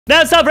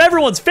Now it's time for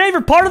everyone's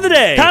favorite part of the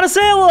day, Town of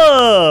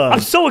Salem! I'm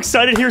so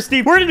excited here,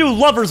 Steve. We're gonna do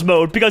lovers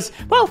mode because,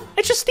 well,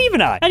 it's just Steve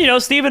and I. And you know,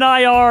 Steve and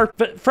I are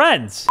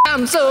friends.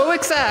 I'm so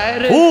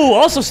excited. Ooh,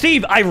 also,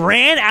 Steve, I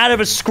ran out of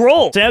a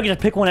scroll. So now I get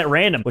to pick one at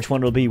random. Which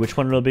one it'll be, which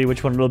one it'll be,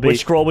 which one it'll be. Which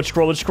scroll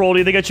do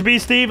you think it should be,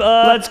 Steve?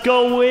 Let's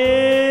go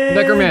with...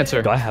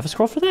 Necromancer. Do I have a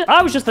scroll for that?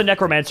 I was just a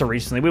necromancer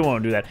recently. We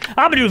won't do that.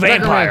 I'm gonna do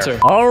vampire. Necromancer.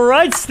 All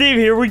right, Steve,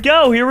 here we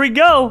go.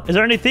 Is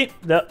there any theme?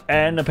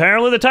 And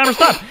apparently the timer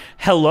stopped.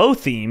 Hello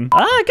theme.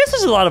 I guess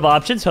there's a lot of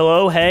options.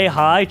 Hello, hey,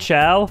 hi,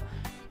 ciao.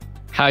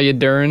 How you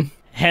doing?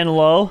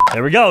 Hello.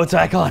 There we go. It's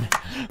back on.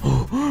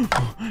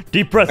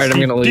 Deep breaths. All right,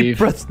 I'm gonna leave. Deep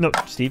breaths. No,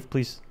 Steve,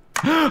 please.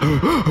 All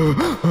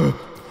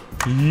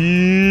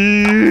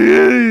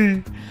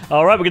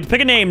right, we get to pick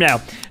a name now.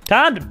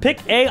 Time to pick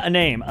a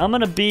name. I'm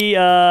gonna be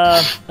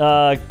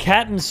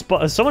Captain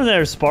someone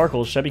there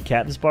Sparkles. Should I be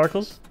Captain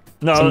Sparkles?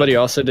 No. Somebody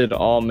also did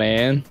All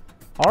Man.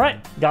 All right,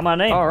 got my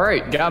name. All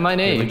right, got my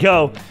name. Here we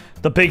go.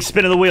 The big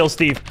spin of the wheel,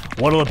 Steve.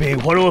 What'll it be?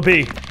 What'll it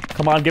be?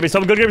 Come on, give me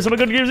something good. Give me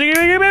something good. Give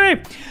me.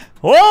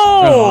 Whoa!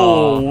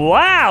 Oh.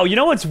 Wow. You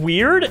know what's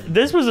weird?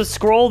 This was a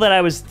scroll that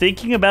I was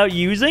thinking about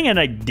using, and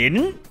I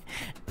didn't.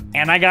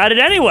 And I got it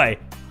anyway.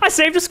 I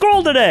saved a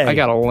scroll today. I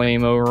got a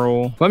lame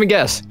roll. Let me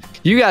guess.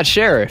 You got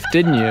sheriff,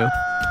 didn't you?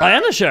 I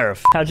am the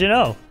sheriff. How'd you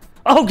know?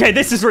 Okay,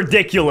 this is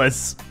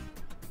ridiculous.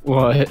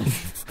 What?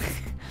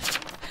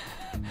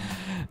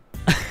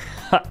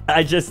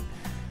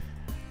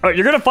 All right,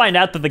 you're gonna find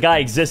out that the guy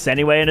exists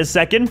anyway in a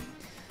second.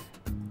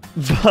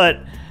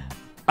 But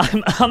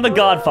I'm the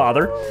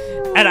Godfather,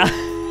 and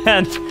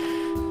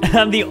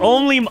I'm the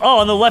only. Oh,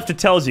 on the left it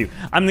tells you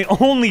I'm the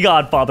only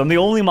Godfather. I'm the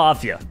only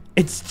mafia.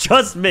 It's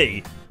just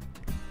me.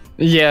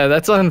 Yeah,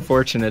 that's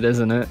unfortunate,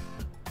 isn't it?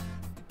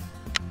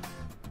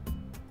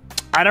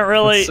 I don't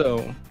really.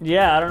 So.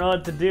 Yeah, I don't know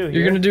what to do here.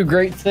 You're gonna do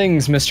great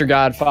things, Mr.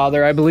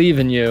 Godfather. I believe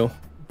in you.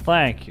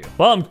 Thank you.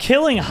 Well, I'm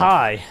killing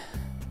high.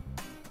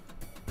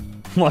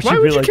 Why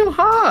would you kill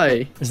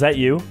high? Is that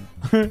you?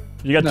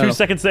 You got 2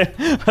 seconds there.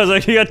 I was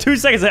like, you got 2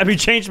 seconds to have me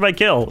change my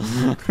kill.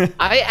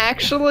 I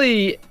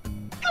actually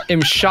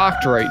am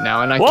shocked right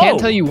now, and I can't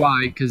tell you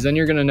why, because then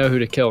you're gonna know who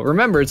to kill.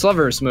 Remember, it's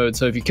lovers mode,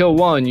 so if you kill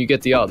one, you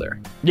get the other.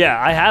 Yeah,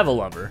 I have a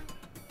lover.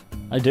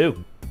 I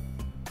do.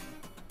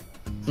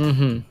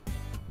 We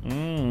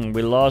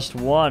lost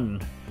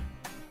one.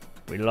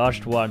 We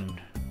lost one.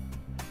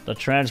 The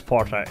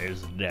transporter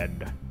is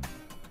dead.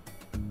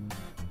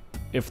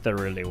 If there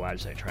really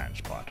was a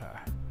transporter.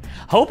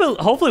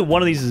 Hopefully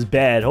one of these is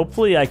bad.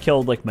 Hopefully I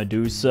killed like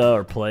Medusa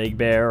or Plague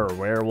Bear or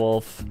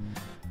Werewolf.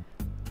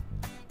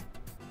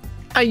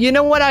 You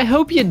know what? I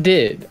hope you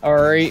did,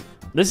 alright?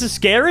 This is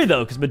scary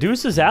though, because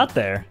Medusa's out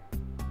there.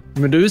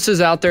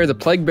 Medusa's out there, the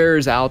Plague Bear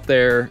is out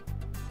there.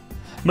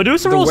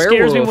 Medusa role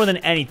scares me more than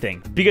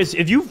anything. Because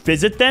if you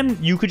visit them,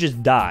 you could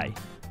just die.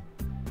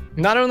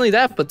 Not only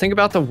that, but think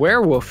about the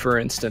werewolf, for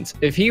instance.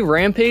 If he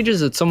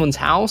rampages at someone's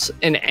house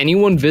and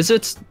anyone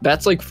visits,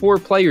 that's like 4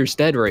 players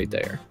dead right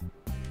there.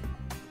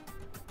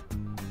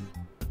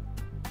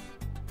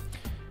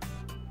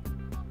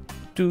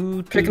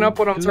 Picking up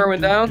what I'm throwing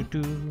down?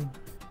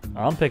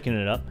 I'm picking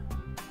it up.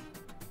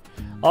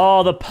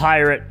 Oh, the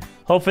pirate.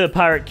 Hopefully the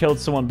pirate killed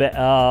someone.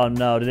 Oh,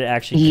 no. Did it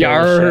actually kill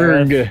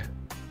the sheriff?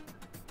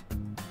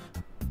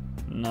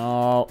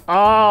 No.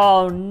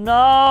 Oh,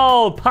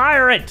 no.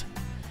 Pirate.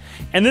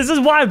 And this is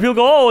why people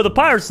go, oh, the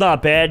pirate's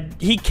not bad.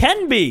 He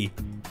can be.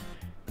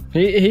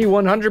 He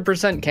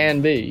 100%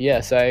 can be.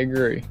 Yes, I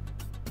agree.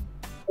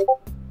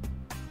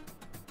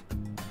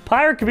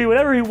 Pirate can be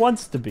whatever he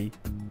wants to be.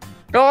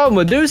 Oh,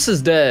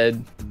 Medusa's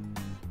dead.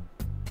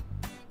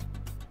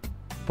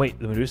 Wait,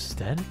 the Medusa's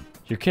dead?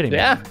 You're kidding me.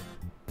 Yeah.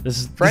 This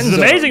is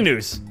amazing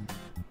news.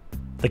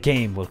 The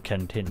game will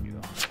continue.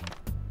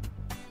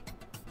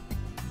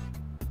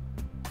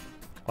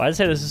 Why did I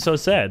say this is so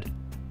sad?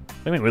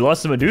 I mean, we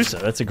lost to Medusa.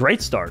 That's a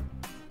great start.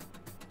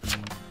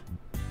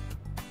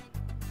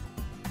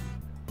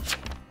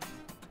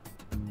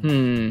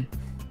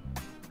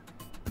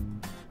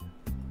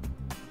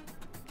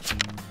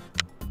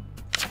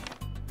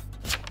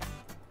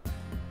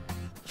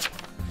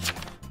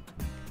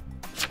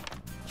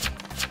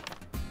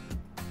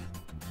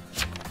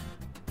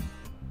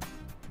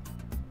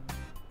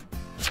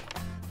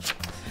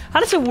 How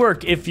does it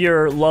work if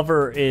your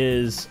lover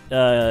is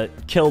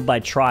killed by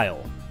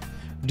trial?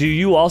 Do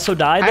you also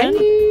die then?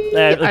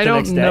 I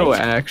don't know,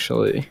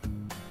 actually.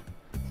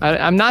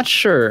 I'm not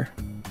sure.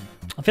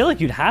 I feel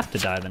like you'd have to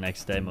die the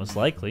next day, most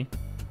likely.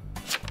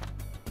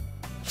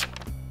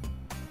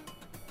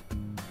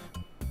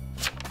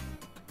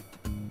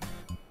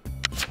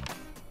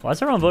 Why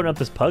is everyone voting up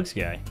this Pugs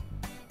guy?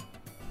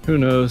 Who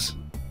knows?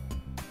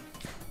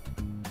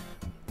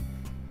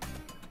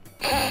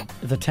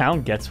 If the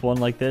town gets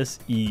one like this,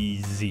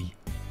 easy.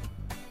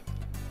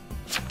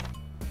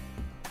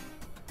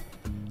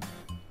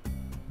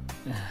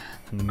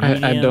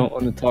 I don't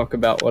want to talk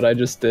about what I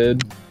just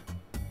did.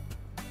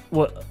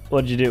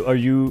 What'd you do? Were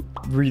you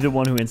the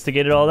one who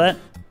instigated all that?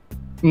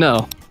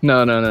 No.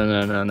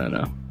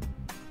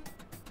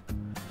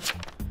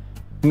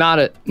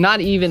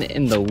 Not even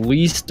in the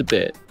least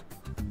bit.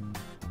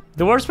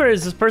 The worst part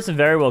is this person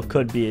very well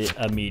could be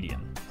a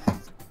medium.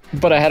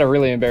 But I had a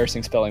really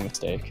embarrassing spelling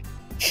mistake.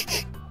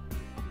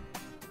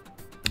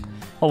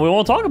 Well, we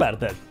won't talk about it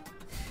then.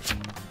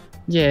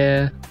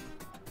 Yeah.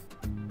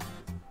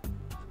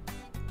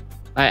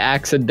 I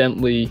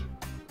accidentally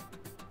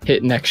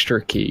hit an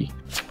extra key.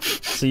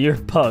 So you're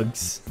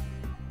Pugs.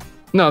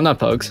 No, I'm not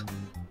Pugs.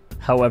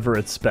 However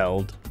it's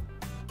spelled.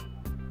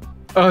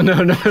 Oh,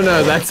 no.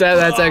 That's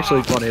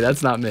actually funny.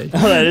 That's not me.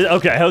 Oh, that is,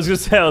 okay, I was gonna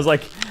say,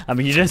 I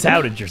mean, you just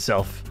outed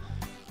yourself.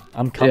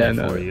 I'm coming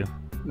for you.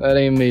 That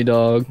ain't me,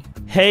 dog.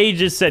 Hey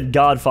just said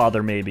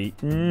Godfather, maybe.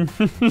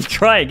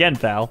 Try again,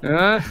 pal.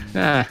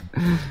 Yeah,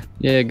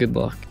 good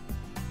luck.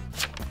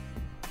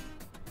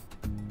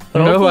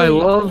 But no, I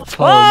love Pugs.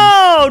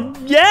 Oh,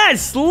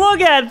 yes!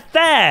 Look at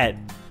that!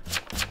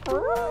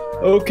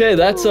 Okay,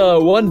 that's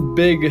one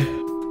big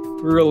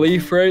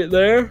relief right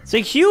there. It's a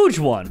huge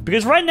one,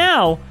 because right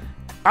now,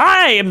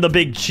 I am the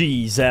big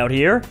cheese out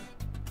here.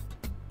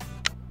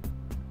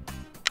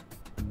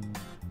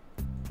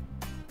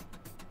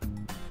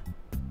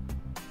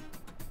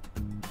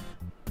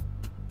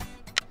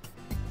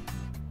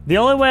 The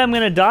only way I'm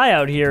gonna die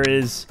out here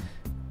is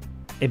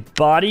a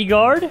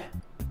bodyguard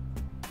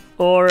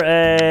or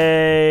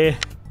a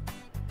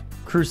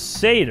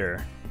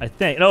crusader, I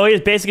think. No, he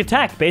has basic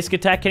attack. Basic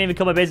attack can't even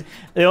kill my basic.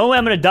 The only way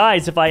I'm gonna die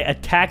is if I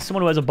attack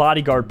someone who has a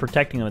bodyguard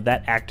protecting them at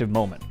that active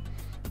moment.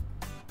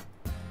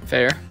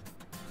 Fair.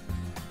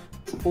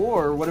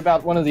 Or what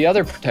about one of the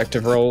other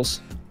protective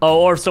roles?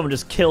 Oh, or if someone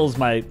just kills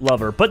my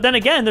lover. But then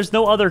again, there's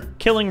no other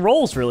killing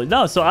roles really.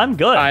 No, so I'm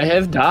good. I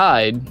have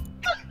died.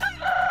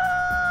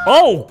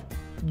 Oh,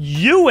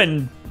 you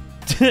and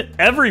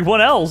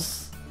everyone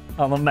else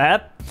on the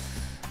map.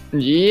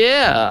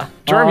 Yeah.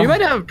 Jerome, you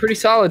might have a pretty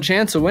solid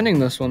chance of winning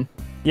this one.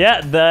 Yeah,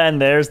 then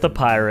there's the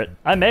pirate.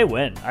 I may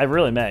win. I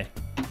really may.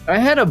 I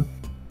had a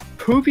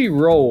poopy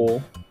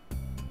roll.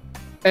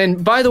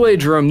 And by the way,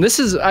 Jerome, this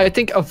is, I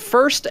think, a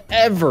first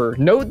ever.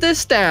 Note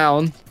this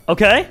down.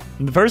 Okay,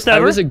 the first ever.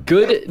 I was a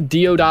good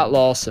Deodot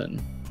Lawson.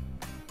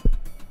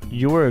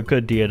 You were a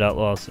good Deodot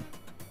Lawson.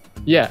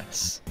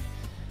 Yes.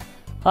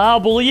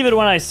 I'll believe it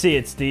when I see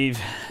it, Steve.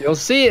 You'll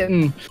see it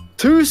in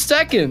 2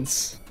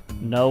 seconds.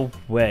 No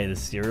way, the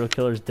serial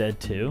killer's dead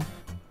too?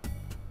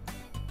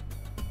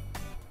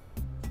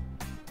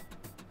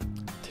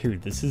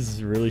 Dude, this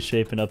is really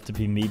shaping up to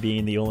be me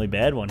being the only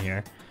bad one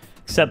here.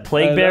 Except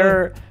Plague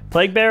Bearer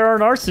or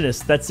an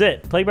Arsonist, that's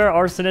it. Plague Bearer,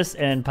 Arsonist,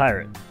 and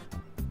Pirate.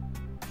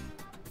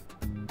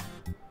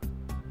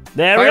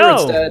 There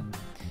Pirate's we go! dead.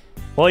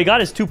 Well, he got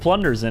his 2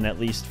 plunders in, at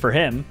least, for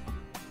him.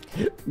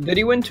 Did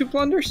he win 2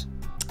 plunders?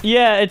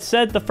 Yeah, it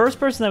said the first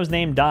person that was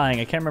named dying,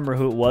 I can't remember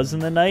who it was in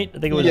the night. I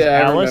think it was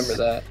Alice. I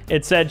remember that.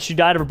 It said she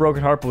died of a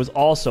broken heart but was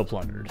also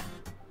plundered.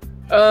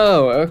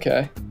 Oh,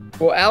 okay.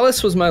 Well,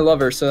 Alice was my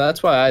lover, so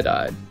that's why I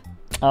died.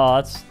 Oh,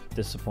 that's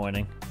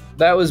disappointing.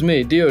 That was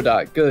me,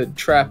 Deodot, good,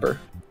 Trapper.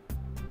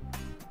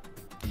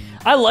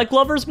 I like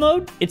Lover's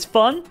Mode. It's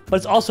fun, but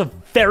it's also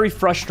very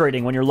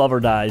frustrating when your lover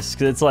dies.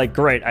 Because it's like,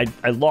 great, I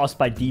lost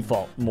by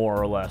default,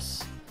 more or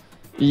less.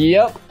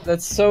 Yep,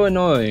 that's so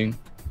annoying.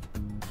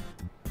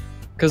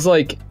 Because,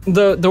 like,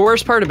 the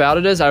worst part about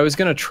it is I was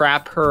going to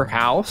trap her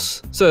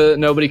house so that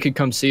nobody could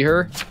come see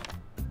her.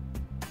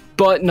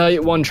 But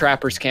night 1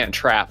 trappers can't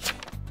trap.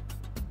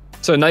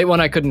 So night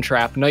 1 I couldn't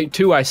trap. Night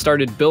 2 I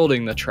started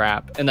building the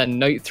trap. And then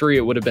night 3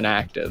 it would have been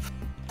active.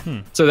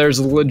 So there's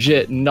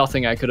legit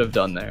nothing I could have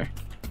done there.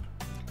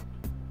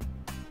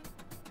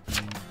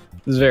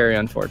 It's very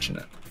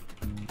unfortunate.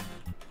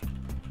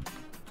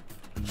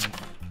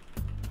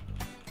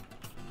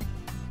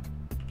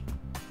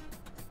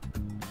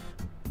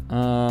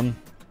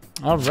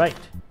 All right.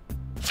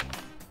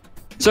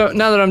 So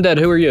now that I'm dead,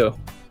 who are you?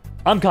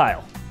 I'm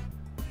Kyle.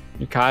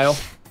 You're Kyle?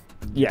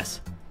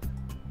 Yes.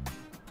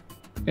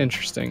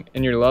 Interesting.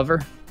 And your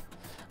lover?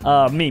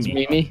 Mimi. It's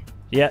Mimi?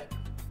 Yeah.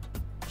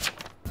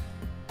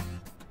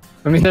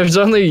 I mean, there's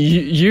only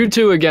you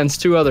 2 against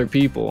 2 other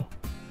people.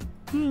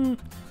 No,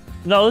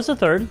 there's a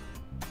third.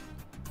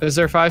 Is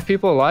there 5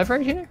 people alive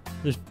right here?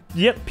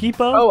 Yep, Peepo.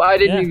 Oh, I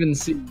didn't even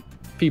see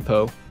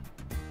Peepo.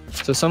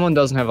 So someone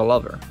doesn't have a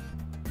lover.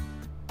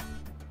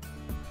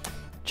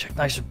 Check,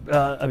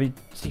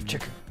 Steve,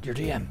 check your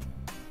DM.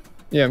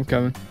 Yeah, I'm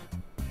coming.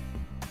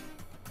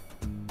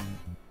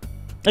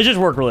 It's just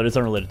work related. It's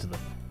unrelated to them.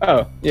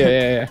 Oh,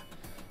 yeah.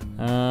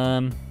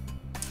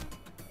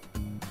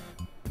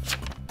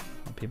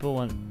 People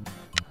want.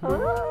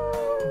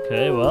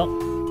 Okay, well.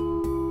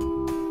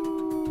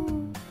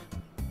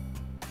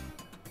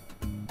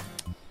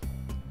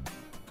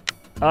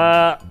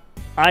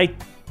 I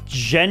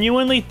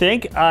genuinely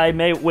think I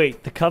may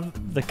wait. The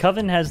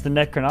coven has the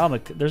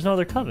Necronomic. There's no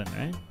other coven,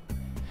 right?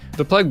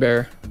 The Plague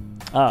Bearer.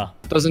 Ah.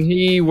 Doesn't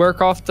he work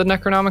off the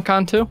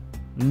Necronomicon too?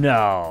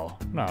 No,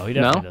 he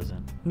definitely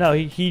doesn't. No,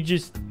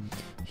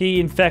 he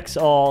infects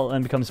all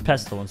and becomes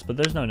pestilence, but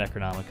there's no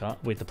Necronomicon.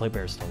 Wait, the Plague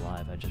Bearer's still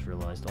alive. I just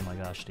realized. Oh my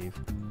gosh, Steve.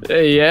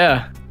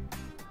 Yeah.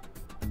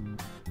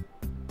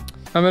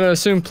 I'm gonna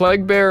assume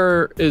Plague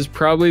Bear is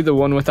probably the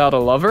one without a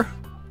lover.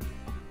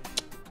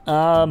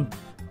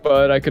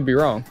 But I could be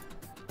wrong.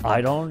 I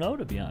don't know,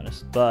 to be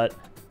honest, but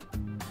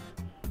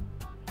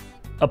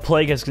a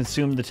plague has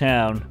consumed the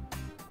town.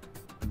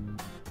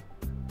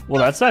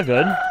 Well, that's not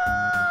good.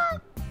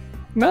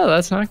 No,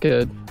 that's not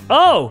good.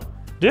 Oh,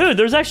 dude,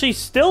 there's actually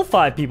still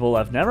 5 people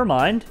left. Never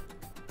mind.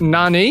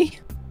 Nani?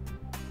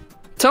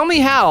 Tell me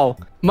how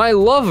my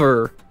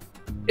lover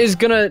is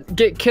gonna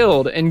get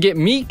killed and get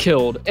me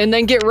killed and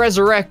then get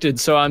resurrected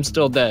so I'm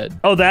still dead.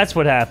 Oh, that's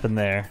what happened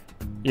there.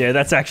 Yeah,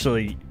 that's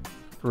actually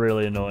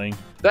really annoying.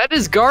 That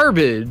is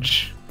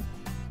garbage.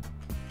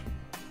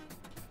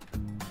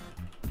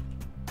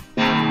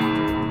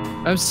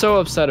 I'm so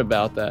upset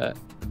about that.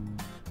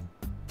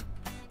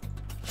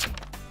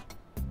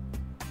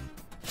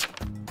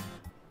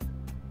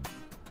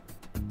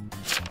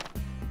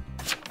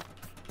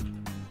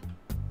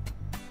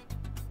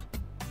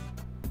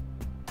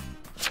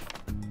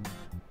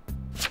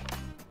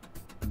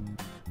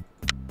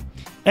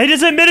 He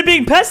just admitted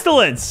being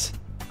pestilence!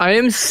 I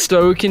am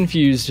so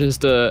confused as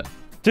to...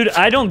 Dude,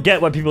 I don't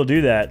get why people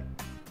do that.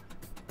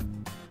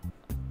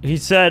 He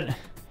said...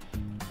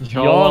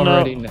 Y'all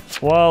already know.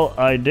 Well,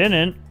 I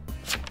didn't.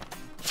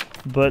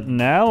 But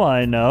now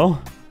I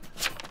know.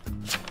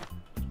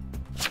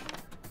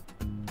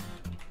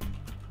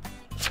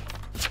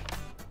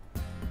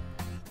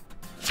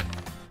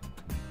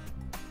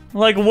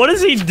 Like, what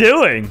is he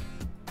doing?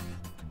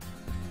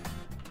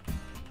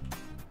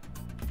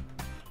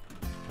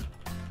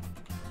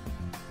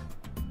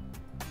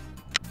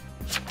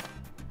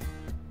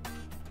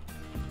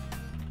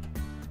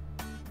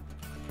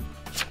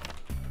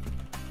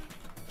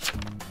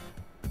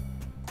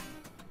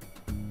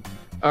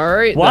 All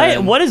right. Why?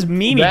 Then. What is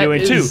Mimi That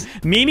doing is- too?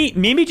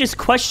 Mimi just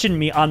questioned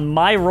me on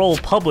my role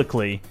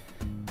publicly,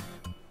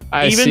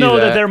 I even see though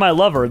that. they're my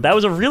lover. That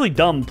was a really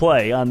dumb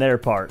play on their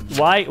part.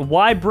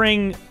 Why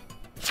bring,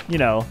 you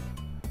know,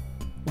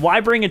 why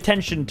bring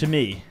attention to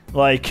me?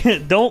 Like,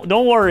 don't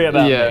worry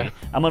about Yeah. me.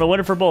 I'm gonna win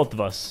it for both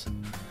of us.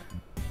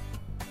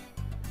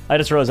 I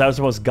just realized that was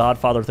the most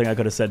Godfather thing I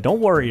could have said. Don't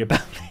worry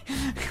about me.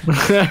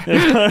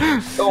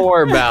 Don't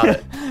worry about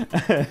it.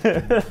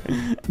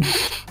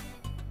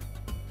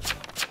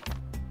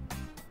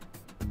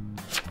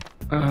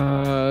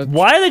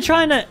 Why are they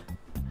trying to...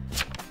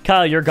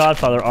 Kyle, you're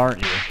Godfather,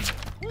 aren't you?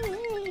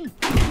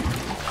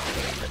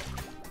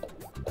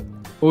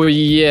 Well,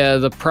 yeah,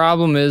 the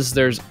problem is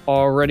there's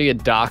already a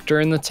doctor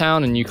in the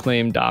town and you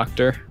claim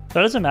doctor.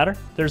 That doesn't matter.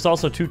 There's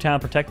also 2 town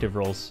protective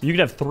roles. You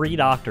could have 3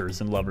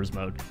 doctors in Lover's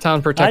Mode.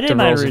 Town protective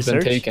my roles have been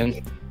research.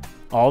 taken.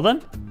 All of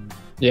them?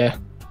 Yeah.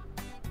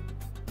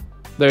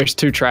 There's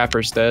 2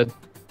 trappers dead.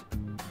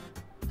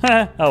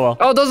 Oh well.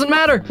 Oh, it doesn't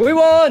matter. We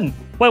won.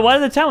 Wait, why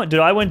did the town win? Did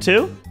I win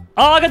too?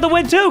 Oh, I got the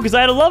win too because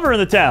I had a lover in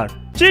the town.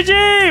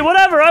 GG!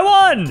 Whatever, I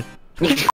won!